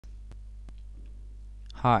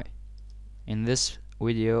Hi, in this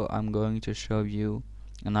video I'm going to show you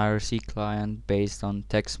an IRC client based on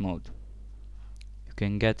text mode. You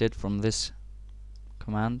can get it from this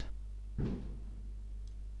command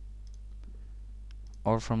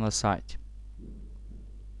or from the site.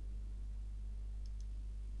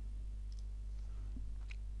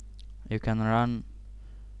 You can run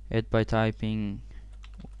it by typing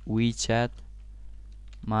Weechat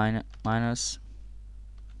minus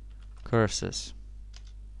curses.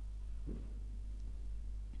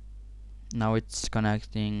 Now it's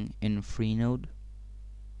connecting in Freenode,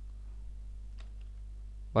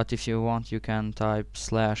 but if you want you can type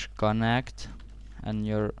 /connect and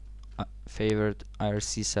your favorite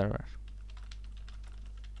IRC server.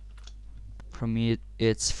 For me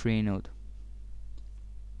it's Freenode.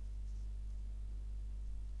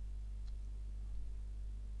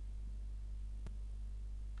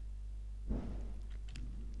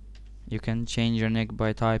 You can change your nick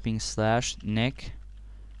by typing /nick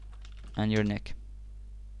and your nick.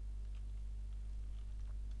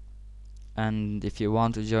 And if you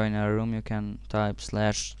want to join a room you can type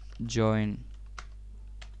 /join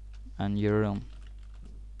and your room,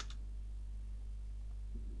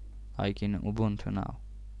 like in Ubuntu now.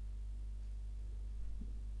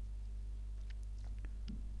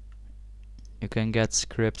 You can get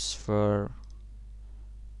scripts for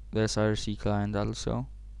this IRC client also.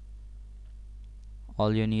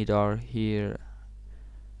 All you need are here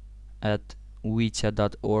at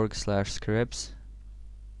weechat.org/scripts.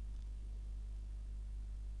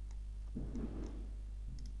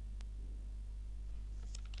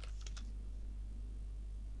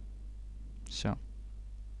 So,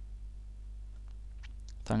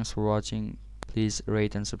 thanks for watching. Please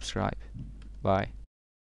rate and subscribe. Bye.